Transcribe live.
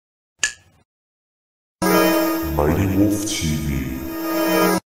MightyWolfTV.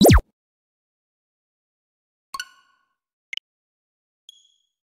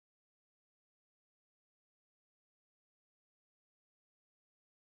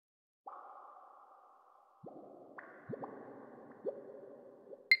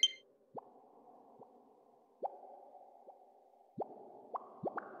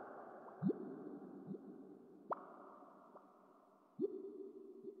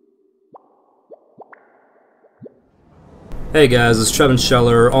 Hey guys, it's Trevin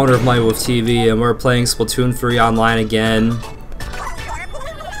Scheller, owner of MightyWolfTV, and we're playing Splatoon 3 online again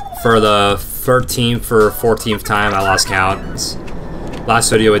for the 13th or 14th time. I lost count. Last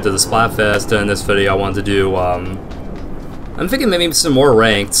video we did the Splatfest, and in this video I wanted to do, I'm thinking maybe some more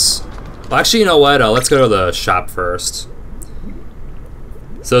ranks. Well, actually, you know what, let's go to the shop first.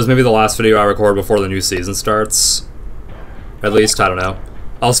 So this may be the last video I record before the new season starts. At least, I don't know.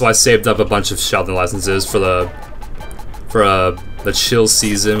 Also, I saved up a bunch of Sheldon licenses for the chill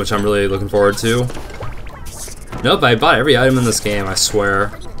season, which I'm really looking forward to. Nope, I bought every item in this game, I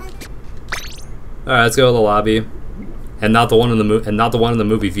swear. Alright, let's go to the lobby. And not the one in the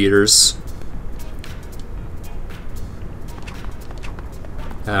movie theaters.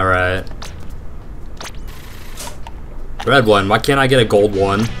 Alright. Red one, why can't I get a gold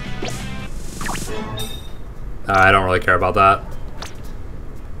one? I don't really care about that.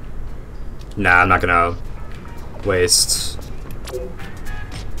 Nah, I'm not gonna waste.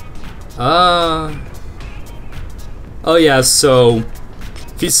 Oh yeah, so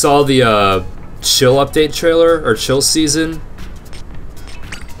if you saw the chill update trailer, or chill season,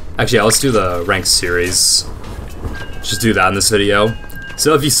 actually yeah, let's do the ranked series. Just do that in this video.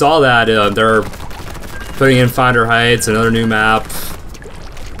 So if you saw that, they're putting in Finder Heights, another new map.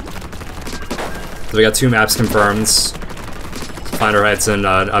 So we got 2 maps confirmed. Finder Heights and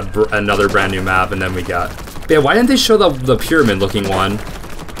another brand new map, and then we got... Yeah, why didn't they show the pyramid-looking one?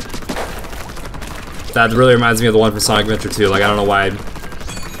 That really reminds me of the one from Sonic Adventure 2. Like, I don't know why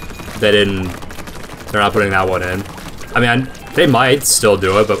they're not putting that one in. I mean, they might still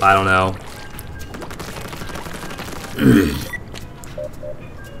do it, but I don't know.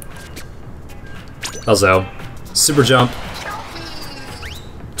 Also, super jump.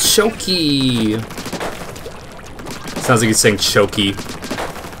 Chokey. Sounds like he's saying chokey.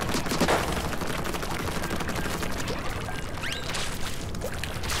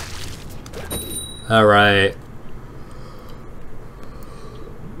 Alright.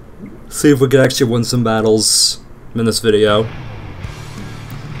 See if we can actually win some battles in this video.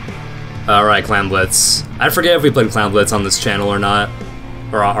 Alright, Clam Blitz. I forget if we played Clam Blitz on this channel or not.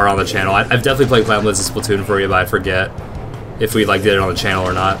 Or on the channel. I've definitely played Clam Blitz in Splatoon for you, but I forget if we did it on the channel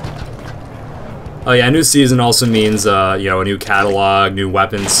or not. Oh yeah, new season also means, you know, a new catalog, new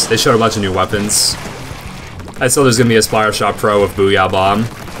weapons. They showed a bunch of new weapons. I saw there's gonna be a Splatter Shot Pro with Booyah Bomb.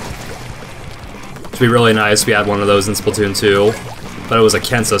 It'd be really nice if we had one of those in Splatoon 2, but it was a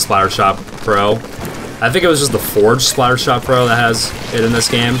Kensa Splatter Shot Pro. I think it was just the Forge Splatter Shot Pro that has it in this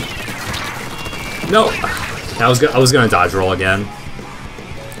game. No, I was gonna dodge roll again.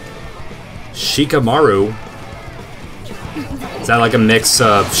 Shikamaru. Is that like a mix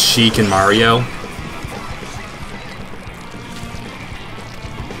of Sheik and Mario?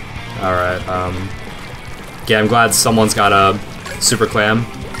 Alright, yeah, I'm glad someone's got a Super Clam.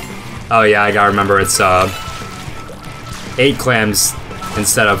 Oh yeah, I gotta remember it's 8 clams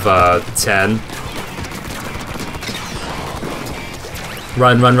instead of 10.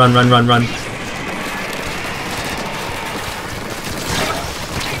 Run, run, run, run, run, run.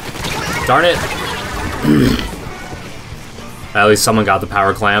 Darn it. At least someone got the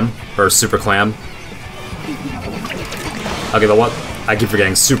Power Clam, or Super Clam. Okay, but what? I keep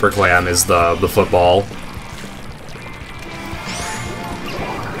forgetting Super Clam is the football.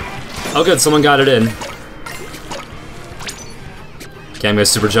 Oh good, someone got it in. Okay, I'm gonna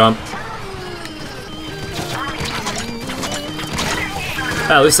super jump.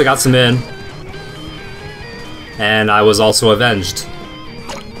 At least I got some in. And I was also avenged.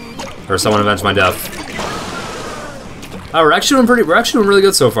 Or someone avenged my death. Oh, we're actually doing really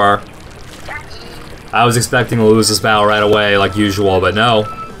good so far. I was expecting to lose this battle right away, like usual, but no.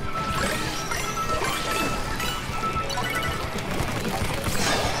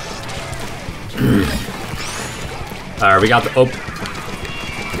 Alright, we got the... Oh.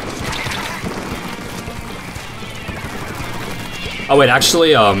 Oh, wait,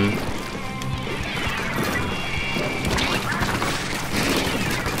 actually, I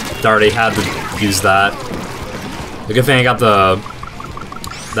already had to use that. The good thing I got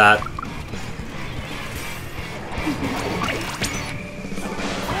that.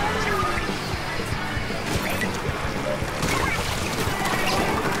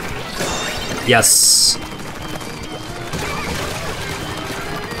 Yes.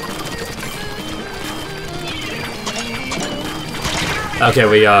 Okay,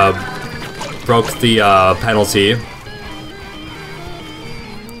 we broke the penalty.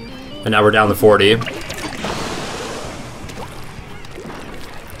 And now we're down to 40.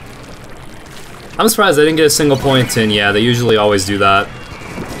 I'm surprised I didn't get a single point in. Yeah, they usually always do that.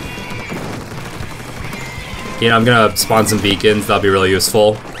 You know, I'm gonna spawn some beacons. That'll be really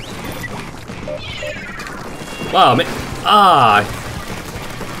useful. Wow, man. Ah!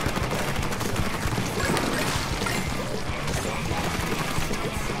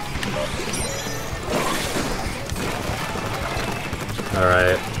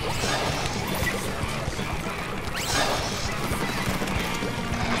 Alright.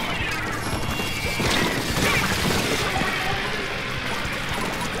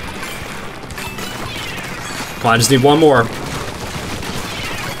 Come on, I just need one more.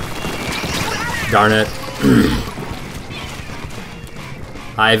 Darn it.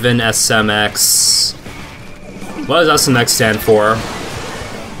 Ivan SMX. What does SMX stand for?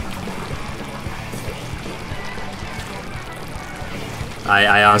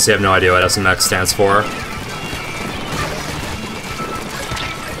 I honestly have no idea what SMX stands for.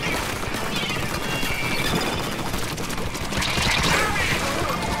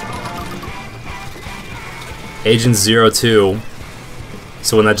 Agent 02.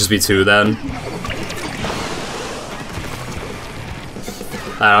 So wouldn't that just be 2 then?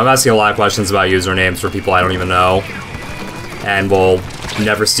 I'm asking a lot of questions about usernames for people I don't even know. And we'll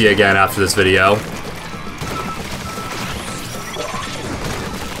never see again after this video.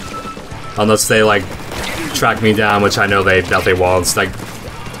 Unless they, like, track me down, which I know they definitely won't. Like,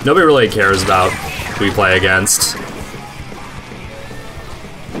 nobody really cares about who we play against.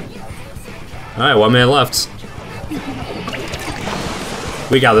 Alright, 1 minute left.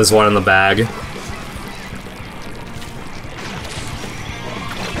 We got this one in the bag.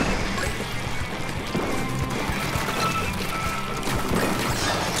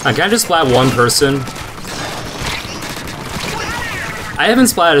 Can I just splat one person? I haven't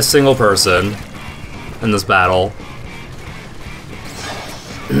splatted a single person in this battle.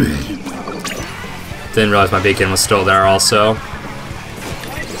 Didn't realize my beacon was still there also.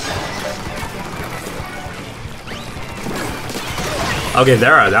 Okay,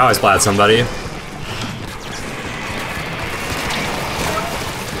 there, now I splatted somebody.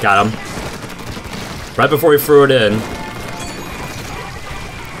 Got him. Right before he threw it in.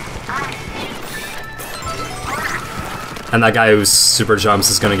 And that guy who super jumps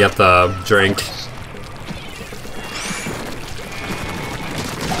is gonna get the drink.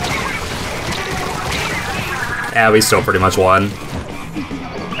 Yeah, we still pretty much won.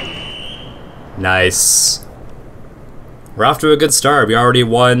 Nice. We're off to a good start. We already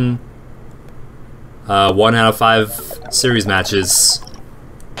won 1 out of 5 series matches.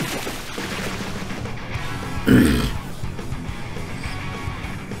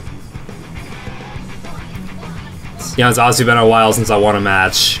 You know, it's obviously been a while since I won a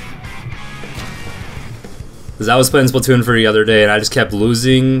match. Because I was playing Splatoon for the other day and I just kept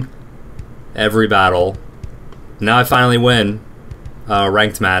losing every battle. Now I finally win a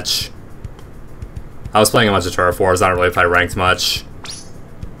ranked match. I was playing a bunch of Turf Wars, I don't really play ranked much.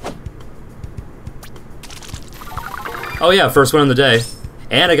 Oh yeah, first win of the day.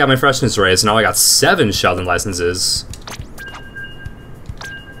 And I got my freshness raise, so now I got 7 Sheldon licenses.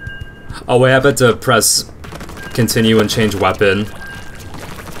 Oh wait, I bet to press continue and change weapon.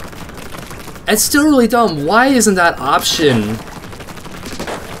 It's still really dumb. Why isn't that option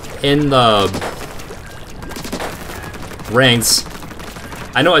in the ranks?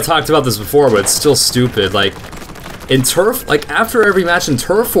 I know I talked about this before, but it's still stupid. Like, in Turf, like, after every match in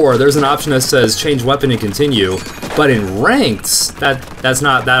Turf War, there's an option that says change weapon and continue. But in ranked,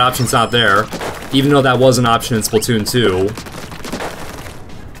 that option's not there. Even though that was an option in Splatoon 2.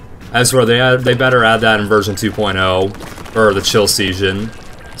 I swear, they better add that in version 2.0, or the chill season.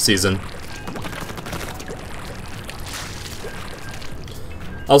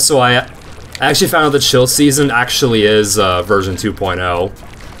 Also, I actually found out the chill season actually is version 2.0.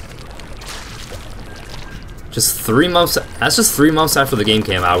 Just 3 months. That's just 3 months after the game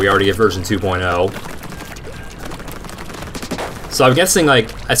came out. We already get version 2.0. So I'm guessing like,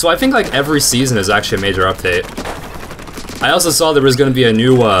 so I think like every season is actually a major update. I also saw there was going to be a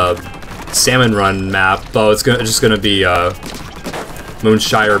new Salmon Run map, but it's just going to be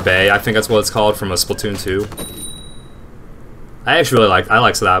Moonshire Bay. I think that's what it's called from a Splatoon 2. I actually really like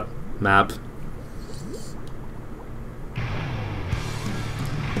that map.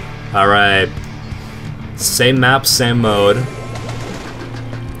 All right, same map, same mode.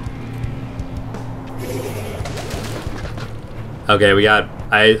 Okay, we got...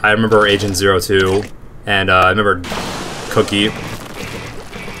 I remember Agent 02, and I remember Cookie.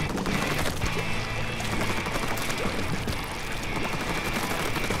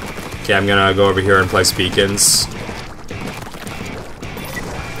 Okay, I'm gonna go over here and place beacons.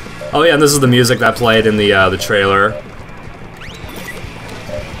 Oh yeah, and this is the music that played in the trailer.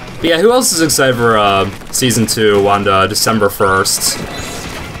 But yeah, who else is excited for Season 2 on December 1st?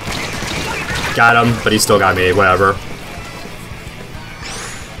 Got him, but he still got me, whatever.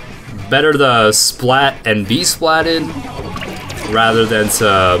 Better to splat and be splatted, rather than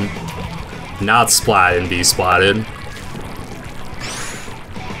to not splat and be splatted.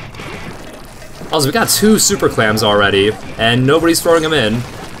 Also, we got 2 super clams already, and nobody's throwing them in.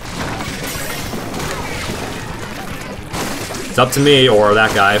 It's up to me or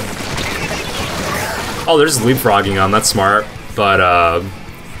that guy. Oh, they're just leapfrogging them, that's smart. But,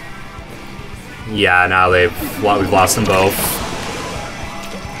 yeah, now we've lost them both.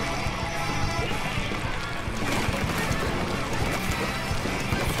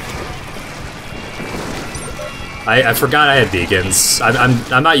 I forgot I had beacons.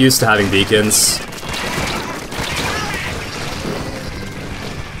 I'm not used to having beacons.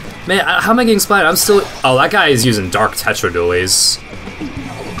 Man, how am I getting splatted? I'm still... Oh, that guy is using Dark Tetra Dualies.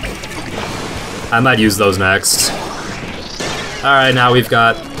 I might use those next. Alright, now we've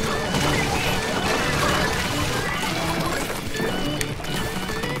got...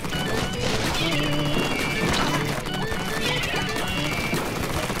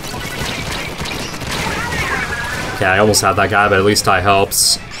 Okay, I almost had that guy, but at least tie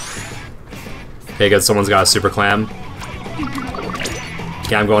helps. Okay, good, someone's got a super clam.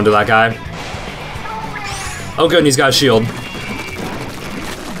 Okay, I'm going to that guy. Oh good, and he's got a shield.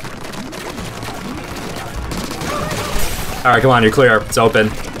 Alright, come on, you're clear. It's open.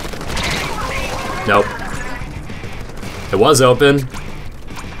 Nope. It was open.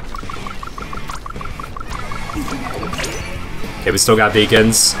 Okay, we still got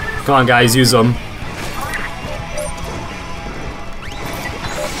beacons. Come on, guys, use them.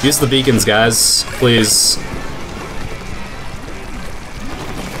 Use the beacons, guys, please.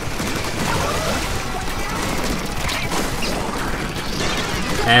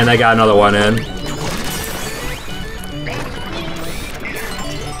 And I got another one in.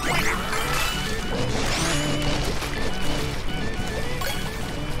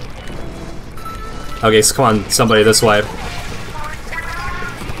 Okay, so come on, somebody this way.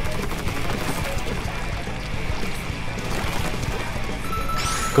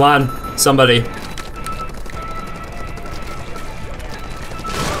 Come on, somebody.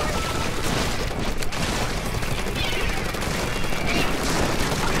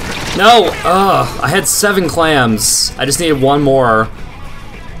 No! Ugh, I had 7 clams. I just needed 1 more.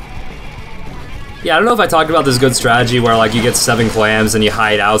 Yeah, I don't know if I talked about this good strategy where like you get 7 clams and you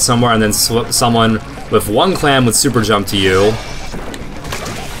hide out somewhere and then someone with 1 clam would super jump to you.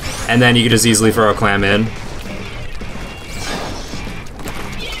 And then you could just easily throw a clam in.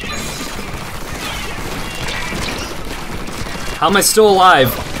 How am I still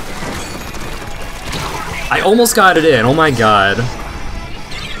alive? I almost got it in, oh my god.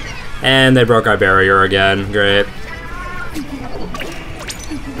 And they broke our barrier again, great.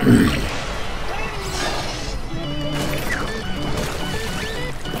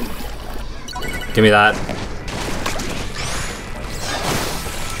 Give me that.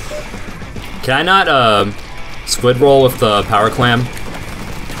 Can I not, squid roll with the power clam?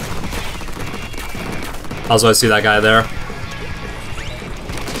 Also, I see that guy there.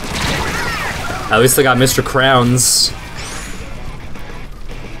 At least I got Mr. Crowns.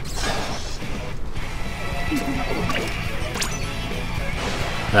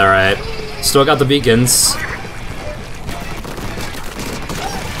 Alright. Still got the beacons.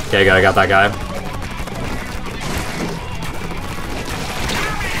 Okay, I got that guy.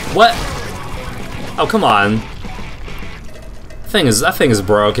 What? Oh, come on. That thing is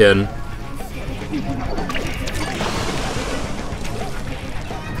broken.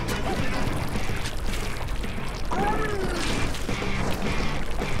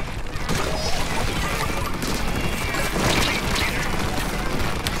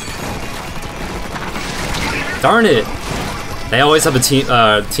 Darn it! They always have a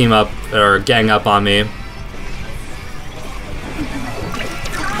team up or gang up on me.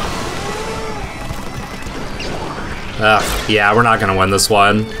 Ugh, yeah, we're not gonna win this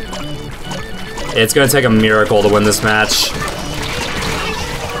one. It's gonna take a miracle to win this match.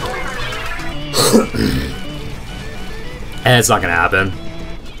 And it's not gonna happen.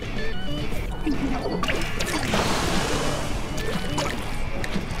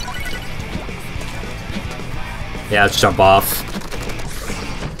 Yeah, let's jump off.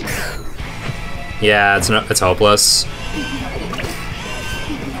 Yeah, it's hopeless.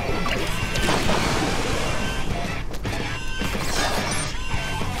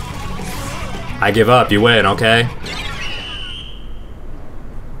 I give up, you win, okay?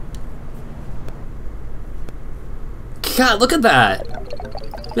 God, look at that!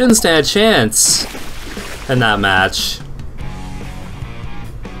 We didn't stand a chance in that match.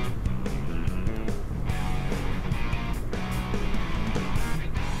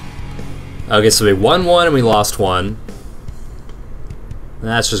 Okay, so we won one and we lost one.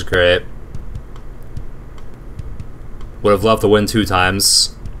 That's just great. Would have loved to win 2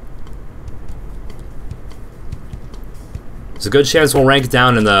 times. There's a good chance we'll rank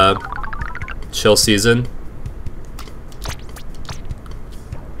down in the chill season.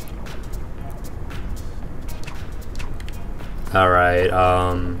 Alright,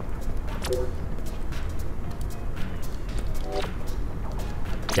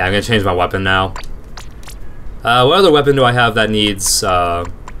 yeah, I'm gonna change my weapon now. What other weapon do I have that needs, oh,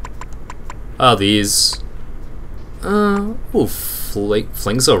 these. Ooh,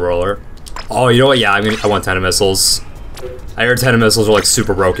 Flingzo Roller. Oh, you know what, yeah, I want Tenta Missiles. I heard Tenta Missiles are, like,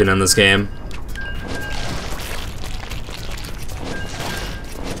 super broken in this game.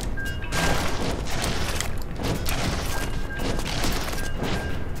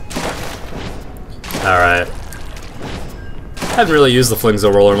 Alright. Haven't really used the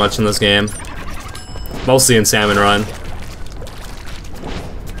Flingzo Roller much in this game. Mostly in Salmon Run.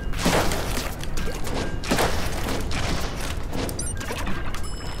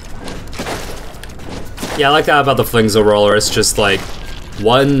 Yeah, I like that about the Flingzo Roller. It's just like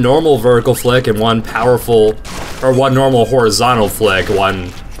one normal vertical flick and one powerful, or one normal horizontal flick,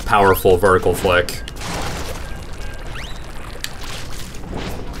 one powerful vertical flick.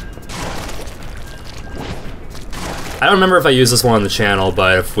 I don't remember if I used this one on the channel,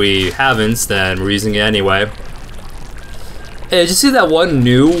 but if we haven't, then we're using it anyway. Hey, did you see that one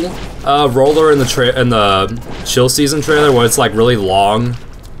new roller in the chill season trailer where it's like really long?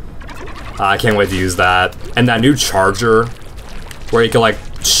 I can't wait to use that. And that new charger where you can like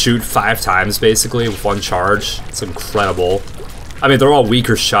shoot 5 times basically with one charge. It's incredible. I mean, they're all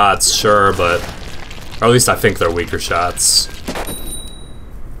weaker shots, sure, but or at least I think they're weaker shots.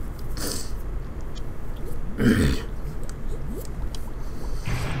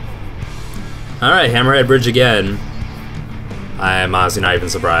 Alright, Hammerhead Bridge again. I am honestly not even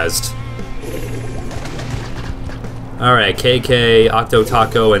surprised. Alright, KK, Octo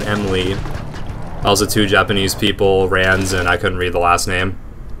Taco, and Emily. Also 2 Japanese people, Rands, and I couldn't read the last name.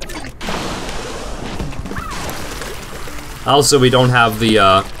 Also, we don't have the, you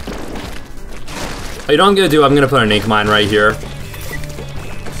know what I'm gonna do? I'm gonna put an ink mine right here.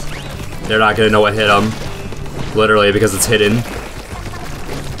 They're not gonna know what hit them. Literally, because it's hidden.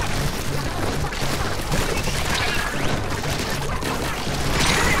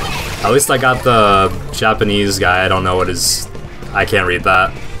 At least I got the Japanese guy. I don't know what his... I can't read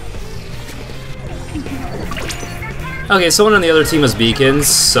that. Okay, someone on the other team has beacons,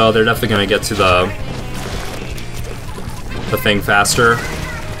 so they're definitely gonna get to the thing faster.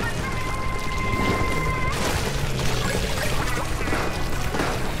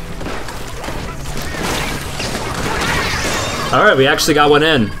 Alright, we actually got one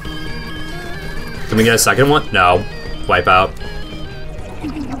in. Can we get a second one? No. Wipe out.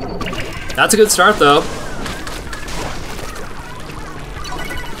 That's a good start, though.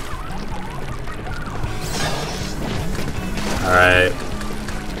 Alright.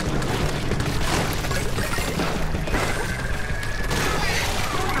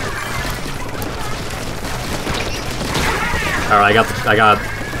 Alright, I got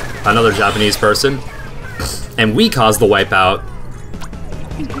another Japanese person. And we caused the wipeout.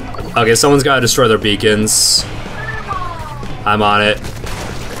 Okay, someone's gotta destroy their beacons. I'm on it.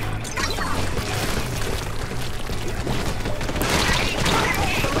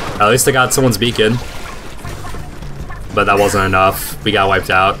 At least I got someone's beacon. But that wasn't enough. We got wiped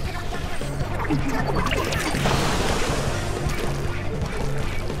out.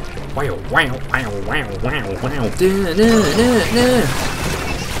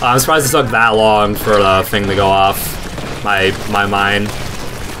 I'm surprised it took that long for the thing to go off. My mine.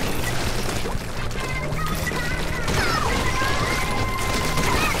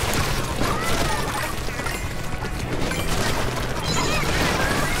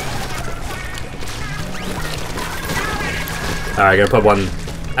 Alright, gonna put one.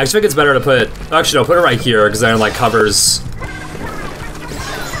 I just think it's better to put. Actually, no, put it right here because then it like covers.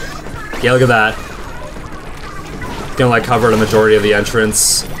 Yeah, look at that. Gonna like cover the majority of the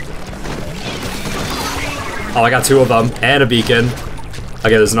entrance. Oh, I got 2 of them and a beacon. Okay,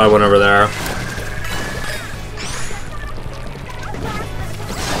 there's another one over there.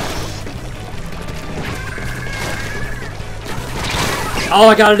 Oh,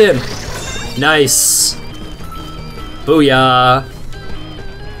 I got it in. Nice. Booyah.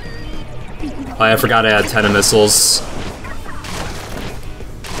 Oh, I forgot I had 10 missiles.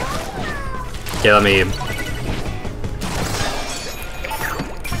 Okay, let me...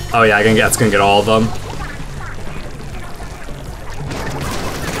 Oh yeah, that's gonna get all of them.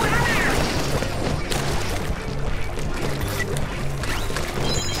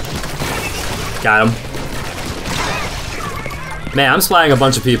 Got him. Man, I'm splatting a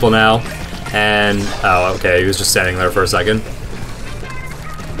bunch of people now. And... Oh, okay, he was just standing there for a second.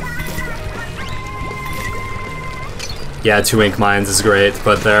 Yeah, 2 ink mines is great to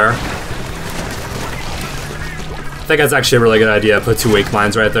put there. I think that's actually a really good idea, put 2 ink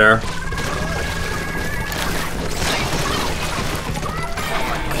mines right there.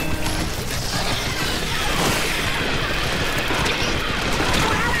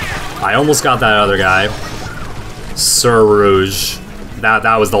 I almost got that other guy. Sir Rouge.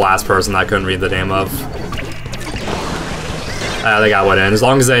 That was the last person I couldn't read the name of. I think I went in. As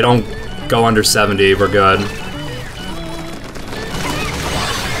long as they don't go under 70, we're good.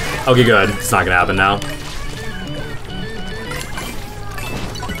 Okay, good. It's not gonna happen now.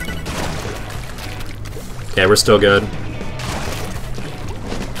 Okay, we're still good.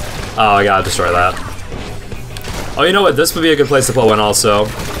 Oh, I gotta destroy that. Oh, you know what? This would be a good place to put one also.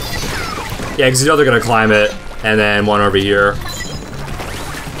 Yeah, because you know they're gonna climb it, and then one over here.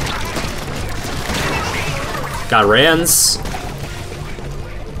 Got Rans.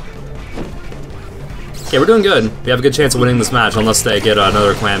 Yeah, we're doing good. We have a good chance of winning this match, unless they get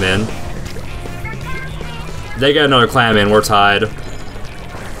another clam in. If they get another clam in, we're tied.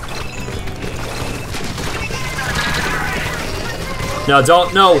 No,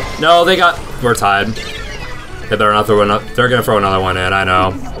 don't, no, they got, we're tied. They better not throw one, they're gonna throw another one in, I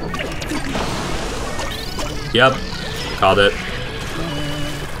know. Yep, called it.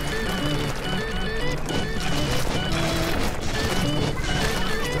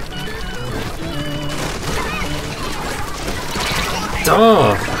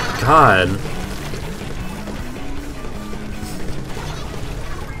 Oh, God.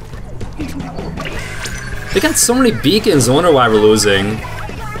 They got so many beacons, I wonder why we're losing.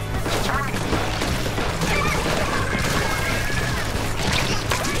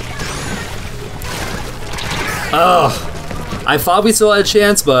 Ugh. I thought we still had a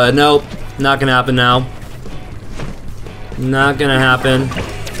chance, but nope. Not gonna happen now. Not gonna happen.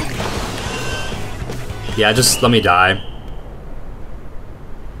 Yeah, just let me die.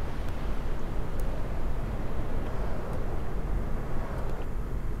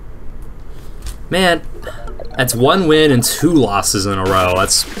 Man, that's 1 win and 2 losses in a row.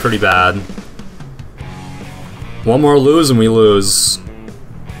 That's pretty bad. One more lose and we lose.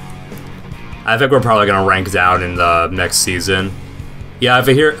 I think we're probably gonna rank down in the next season. Yeah,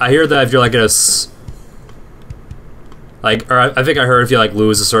 I hear that if you're like I think I heard if you like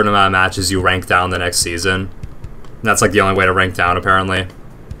lose a certain amount of matches, you rank down the next season. And that's like the only way to rank down, apparently.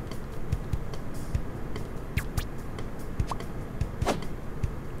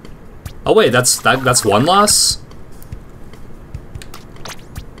 Oh wait, that's 1 loss?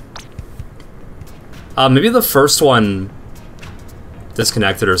 Maybe the first one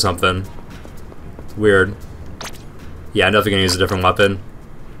disconnected or something. Weird. Yeah, I'm definitely gonna use a different weapon.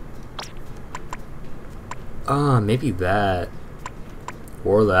 Maybe that.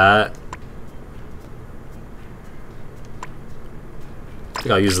 Or that. I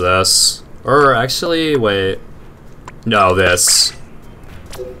think I'll use this. Or actually, wait. No, this.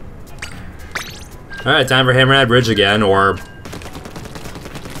 Alright, time for Hammerhead Bridge again, or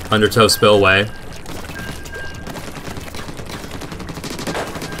Undertow Spillway.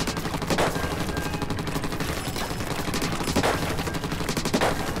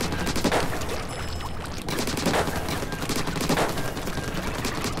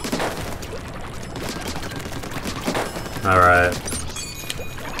 Alright.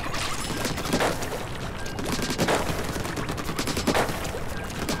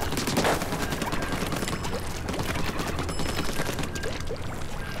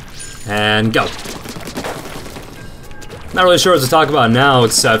 And go. Not really sure what to talk about now,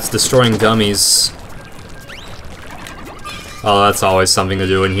 except destroying dummies. Oh, that's always something to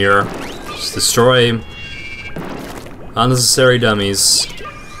do in here. Just destroy unnecessary dummies.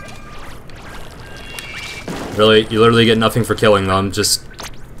 Really, you literally get nothing for killing them, just...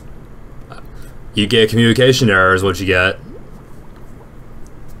 You get communication error is what you get.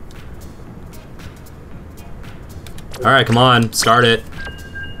 Alright, come on, start it.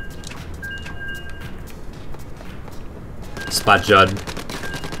 Spot Judd.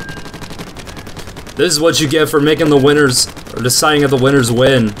 This is what you get for making the winners We're deciding if the winners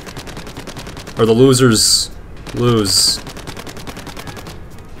win. Or the losers lose.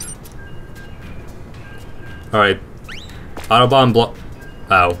 Alright. Autobahn block.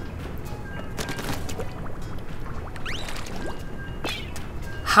 Oh.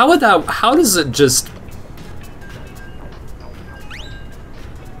 How would that. How does it just.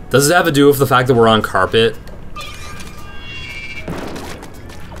 Does it have to do with the fact that we're on carpet?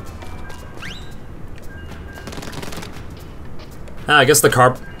 Ah, I guess the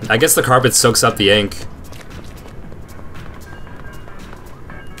carpet soaks up the ink.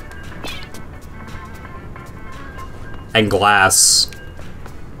 And glass.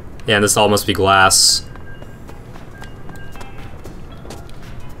 Yeah, and this all must be glass.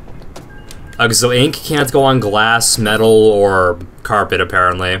 Okay, so ink can't go on glass, metal, or carpet,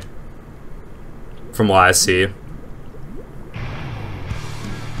 apparently. From what I see.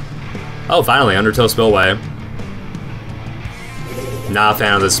 Oh, finally, Undertow Spillway. Not a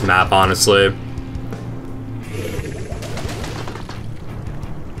fan of this map, honestly.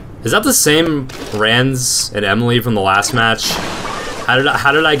 Is that the same Rands and Emily from the last match?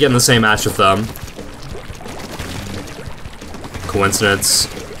 How did I get in the same match with them? Coincidence.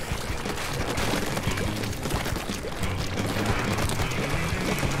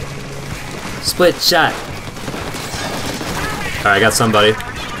 Split shot. Alright, I got somebody.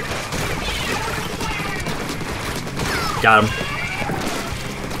 Got him.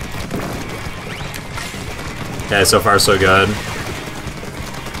 Okay, so far so good.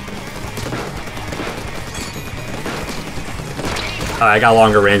 Alright, I got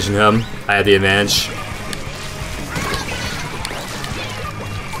longer range than him. I had the advantage.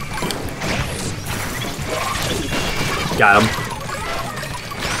 Got him.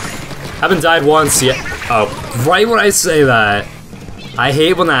 Haven't died once yet. Oh, right when I say that. I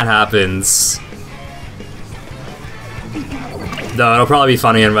hate when that happens. Though it'll probably be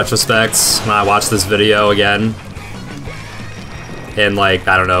funny in retrospect when I watch this video again. In like,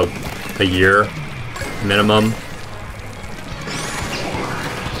 I don't know, a year minimum.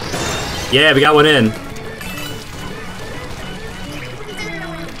 Yeah, we got one in.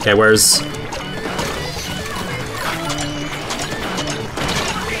 Okay, where's...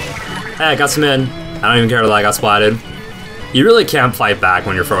 Hey, I got some in. I don't even care that I got splatted. You really can't fight back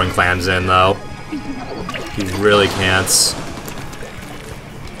when you're throwing clams in, though. You really can't.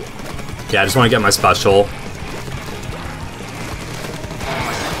 Yeah, I just want to get my special.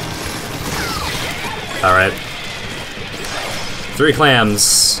 Alright. 3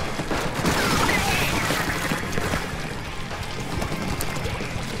 clams.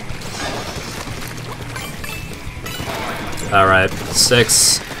 Alright, 6,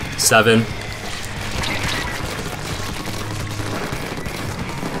 7.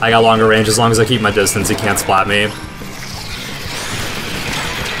 I got longer range. As long as I keep my distance, he can't splat me.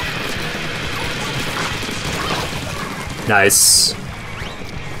 Nice.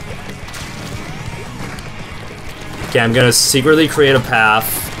 Okay, I'm gonna secretly create a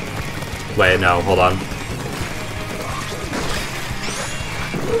path. Wait, no, hold on.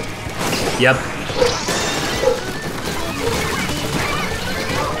 Yep.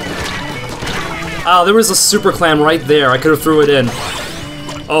 Oh, there was a super clam right there. I could have threw it in.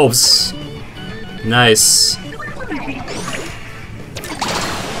 Oops. Nice.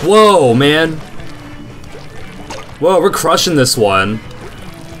 Whoa, man. Whoa, we're crushing this one.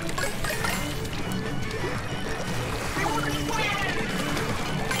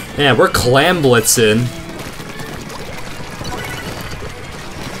 Man, we're clam blitzing.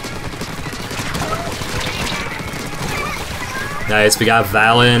 Nice, we got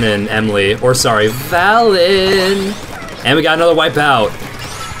Valen and Emily. Or sorry, Valen! And we got another wipeout.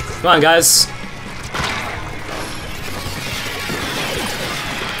 Come on, guys.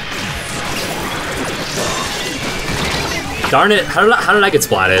 Darn it, how did I get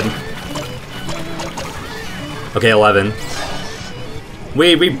splatted? Okay, 11.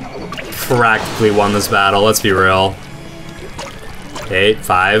 We practically won this battle, let's be real. 8,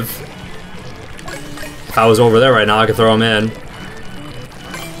 5. If I was over there right now, I could throw him in.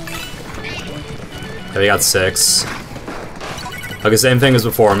 Okay, we got 6. Okay, same thing as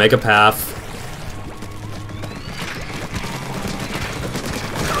before, make a path.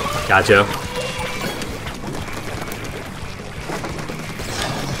 Gotcha.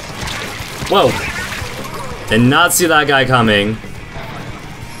 Whoa! Did not see that guy coming.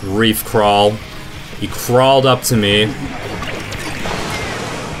 Reef crawl. He crawled up to me.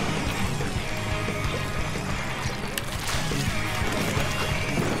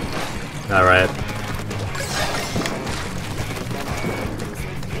 Alright.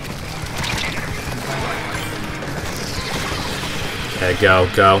 Okay, go,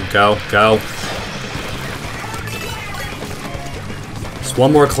 go, go, go. Just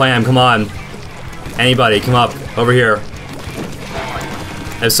one more clam, come on. Anybody, come up, over here.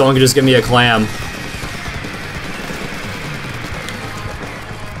 If someone could just give me a clam.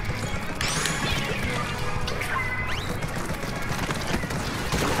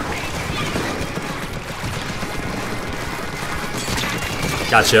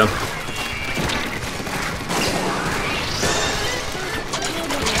 Gotcha.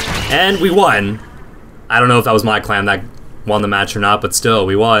 And we won. I don't know if that was my clan that won the match or not, but still,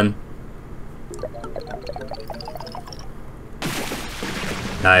 we won.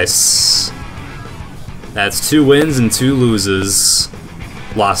 Nice. That's 2 wins and 2 losses.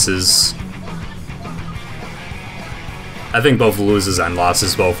 Losses. I think both loses and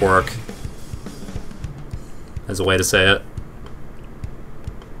losses both work. As a way to say it.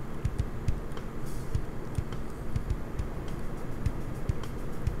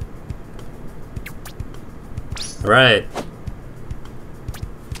 Alright.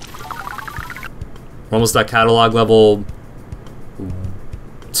 We're almost at catalog level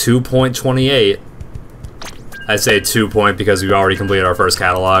 2.28. I say 2 point because we already completed our first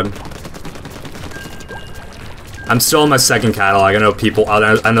catalog. I'm still in my second catalog. I know people.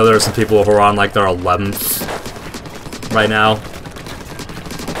 I know there are some people who are on like their 11th right now.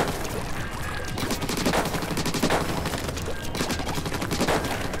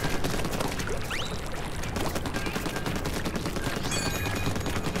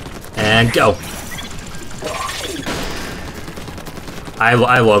 And go.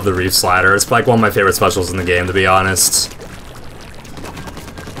 I love the Reef Slider. It's like one of my favorite specials in the game, to be honest.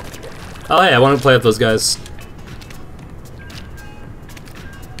 Oh hey, I want to play with those guys.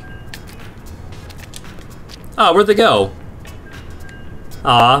 Oh, where'd they go?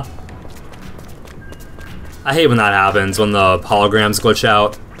 Aw. I hate when that happens, when the holograms glitch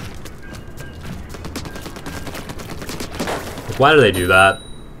out. Like, why do they do that?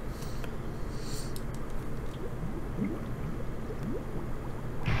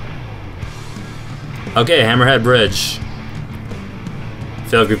 Okay, Hammerhead Bridge. I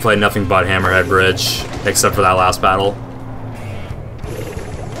feel like we played nothing but Hammerhead Bridge, except for that last battle.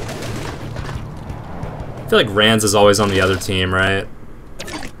 I feel like Rands is always on the other team, right?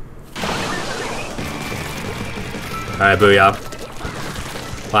 Alright, booyah.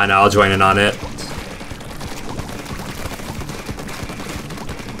 Fine, I'll join in on it.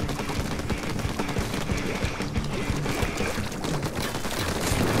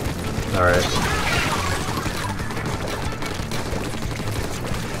 Alright.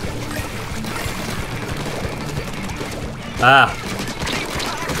 Ah!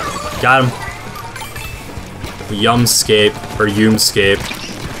 Got him. Yumscape, or Yumscape.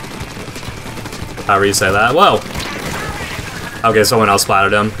 However you say that. Whoa! Okay, someone else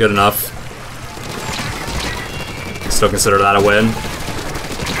splattered him. Good enough. Still consider that a win.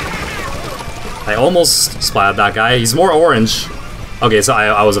 I almost splatted that guy. He's more orange. Okay, so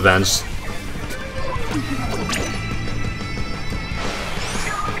I was avenged.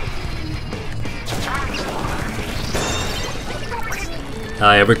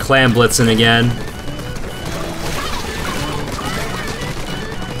 Yeah, we're clam blitzing again.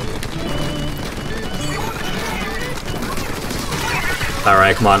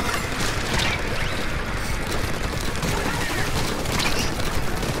 Alright, come on.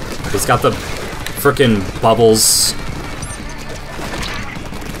 He's got the frickin' bubbles.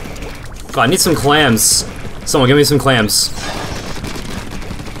 God, I need some clams. Someone give me some clams.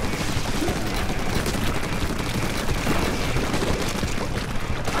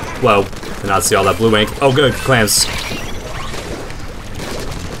 Whoa, did not see all that blue ink. Oh good, clams.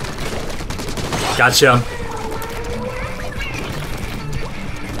 Gotcha.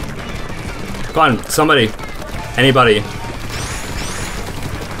 Come on, somebody. Anybody.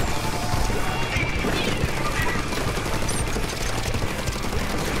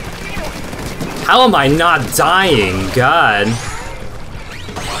 How am I not dying? God.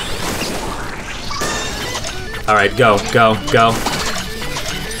 Alright, go, go, go.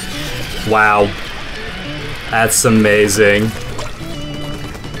 Wow. That's amazing.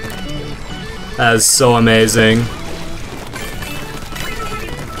 That is so amazing.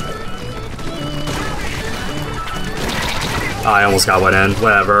 Oh, I almost got one in.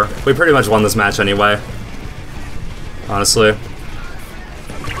 Whatever. We pretty much won this match anyway. Honestly.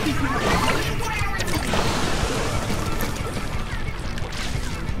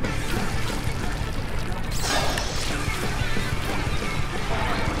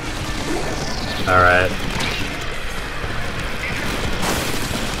 Alright.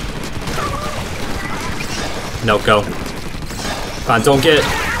 No, go. Come on, don't get...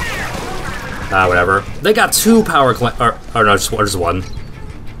 whatever. They got 2 power clam... Or no, just one.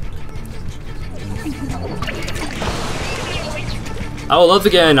 I would love to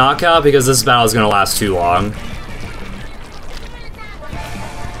get a knockout because this battle is going to last too long.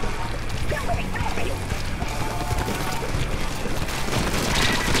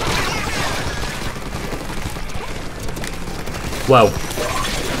 Whoa.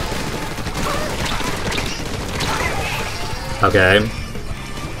 Okay.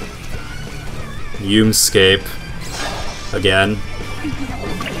 Yumscape. Again.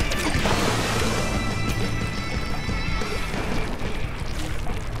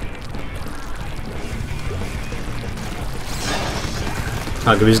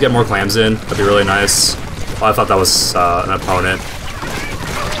 Can we just get more clams in? That'd be really nice. Oh, I thought that was an opponent.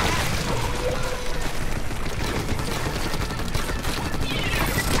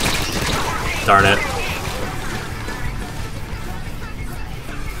 Darn it.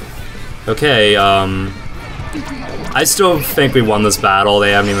 Okay, I still think we won this battle.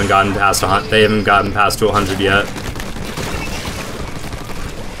 They haven't even gotten past 100. They haven't gotten past to 100 yet.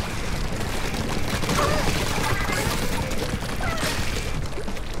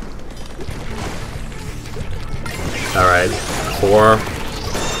 All right, 4.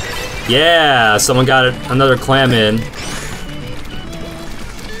 Yeah, someone got another clam in.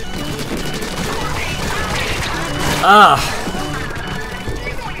 Ah.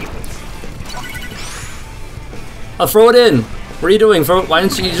 I'll throw it in. What are you doing? Why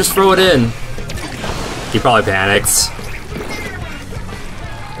didn't you just throw it in? He probably panics.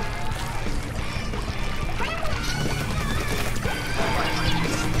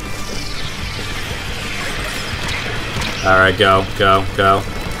 Alright, go, go, go.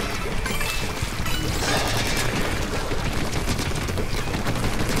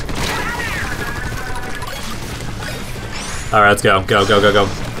 Alright, let's go, go, go, go, go.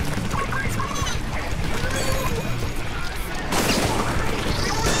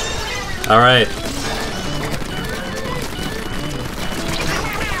 Alright.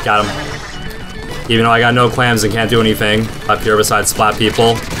 Got him. Even though I got no clams and can't do anything up here besides splat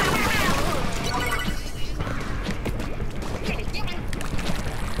people.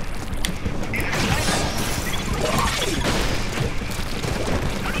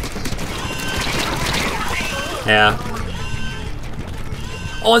 Yeah.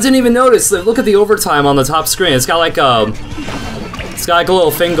 Oh, I didn't even notice. Look at the overtime on the top screen. It's got like a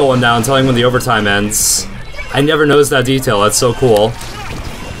little thing going down telling when the overtime ends. I never noticed that detail. That's so cool.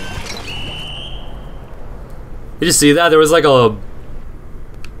 Did you see that? There was like a...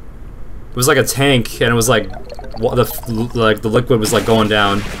 It was like a tank, and it was like... the liquid was like going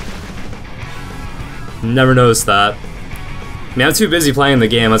down. Never noticed that. I mean, I'm too busy playing the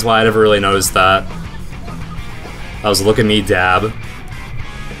game. That's why I never really noticed that. I was looking at me dab.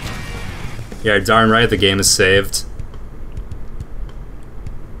 Yeah, darn right the game is saved.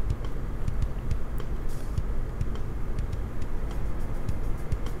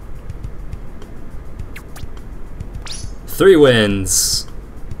 Three wins.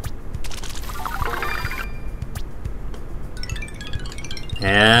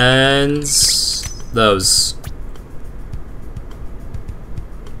 And those.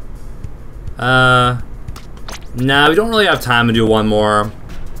 Nah, we don't really have time to do one more.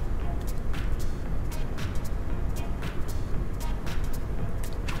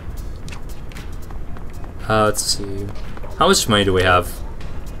 Let's see. How much money do we have?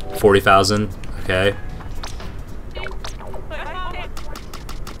 40,000. Okay.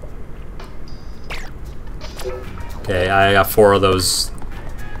 Okay, I got 4 of those.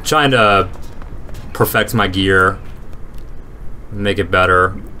 Trying to perfect my gear, make it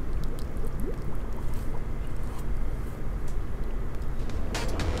better.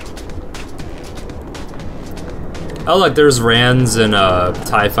 Oh look, there's Rands and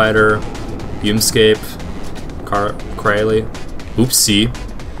TIE Fighter, Yumscape, Krayley. Oopsie.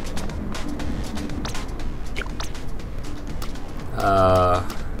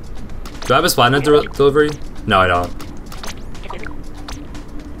 Do I have a Splatnet delivery? No, I don't.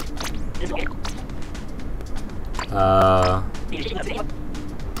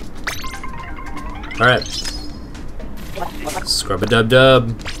 Alright.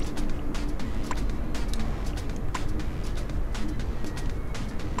 Scrub-a-dub-dub.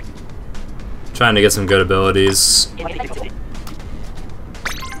 Trying to get some good abilities.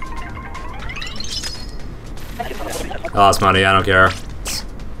 I lost money, I don't care.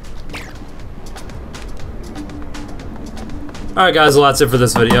 Alright guys, well that's it for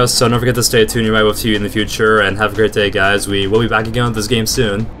this video, so don't forget to stay tuned to MightyWolfTV in the future, and have a great day guys. We will be back again with this game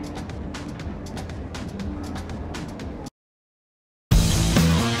soon.